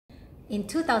In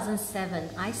 2007,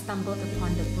 I stumbled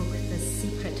upon the book The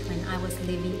Secret when I was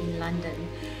living in London,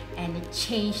 and it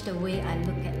changed the way I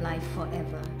look at life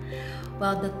forever.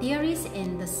 Well, the theories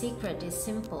in The Secret is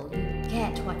simple. You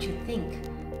get what you think.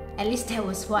 At least that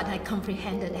was what I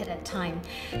comprehended at that time.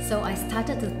 So I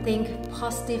started to think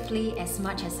positively as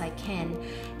much as I can.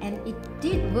 And it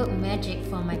did work magic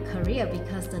for my career,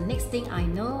 because the next thing I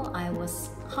know, I was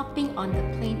hopping on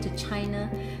the plane to China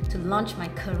to launch my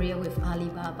career with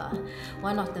Alibaba,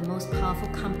 one of the most powerful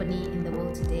company in the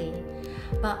world today.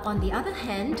 But on the other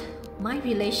hand, my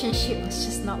relationship was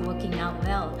just not working out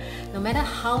well. No matter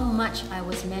how much I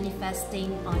was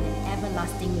manifesting on an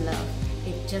everlasting love,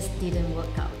 it just didn't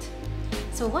work out.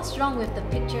 So what's wrong with the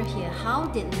picture here? How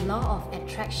did law of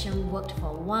attraction work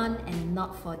for one and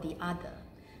not for the other?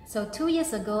 So 2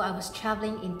 years ago, I was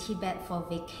traveling in Tibet for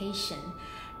vacation.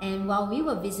 And while we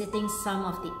were visiting some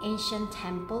of the ancient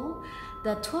temple,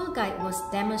 the tour guide was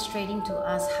demonstrating to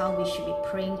us how we should be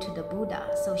praying to the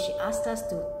Buddha. So she asked us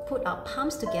to put our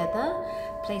palms together,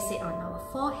 place it on our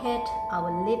forehead,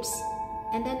 our lips,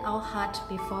 and then our heart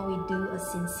before we do a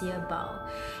sincere bow.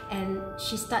 And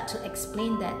she started to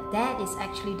explain that that is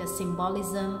actually the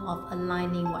symbolism of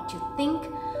aligning what you think,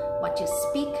 what you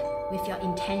speak with your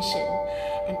intention.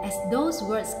 And as those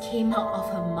words came out of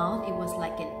her mouth, it was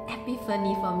like an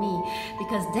epiphany for me,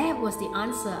 because that was the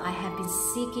answer I have been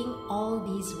seeking all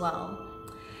these while.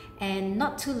 And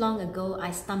not too long ago,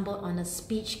 I stumbled on a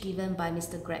speech given by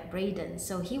Mr. Greg Braden.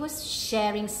 So he was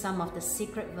sharing some of the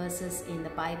secret verses in the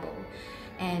Bible.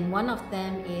 And one of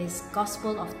them is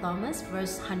Gospel of Thomas,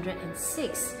 verse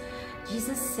 106.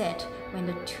 Jesus said, when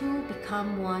the two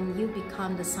become one, you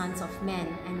become the sons of men.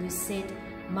 And you said,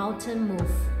 mountain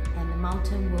move, and the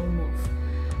mountain will move.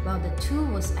 Well, the two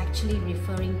was actually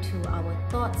referring to our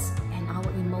thoughts and our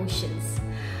emotions.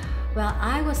 Well,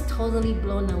 I was totally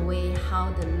blown away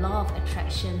how the law of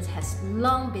attraction has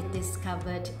long been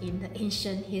discovered in the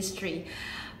ancient history,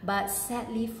 but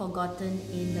sadly forgotten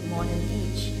in the modern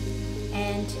age.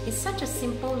 And it's such a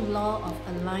simple law of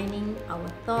aligning our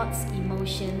thoughts,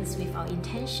 emotions with our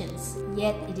intentions.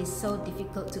 Yet it is so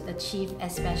difficult to achieve,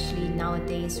 especially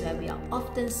nowadays where we are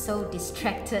often so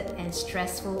distracted and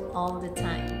stressful all the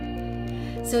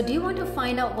time. So do you want to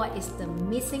find out what is the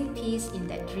missing piece in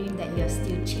that dream that you're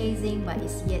still chasing but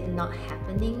is yet not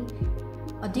happening?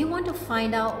 Or do you want to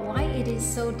find out why it is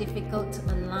so difficult to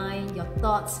align your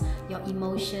thoughts, your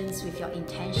emotions with your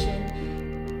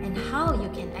intention, and how you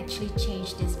can actually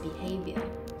change this behavior?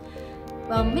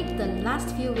 Well, make the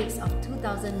last few weeks of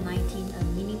 2019 a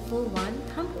meaningful one.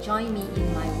 Come join me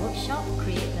in my workshop,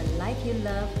 Create the Life You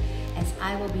Love, as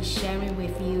I will be sharing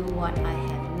with you what I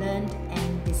have learned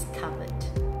and discovered.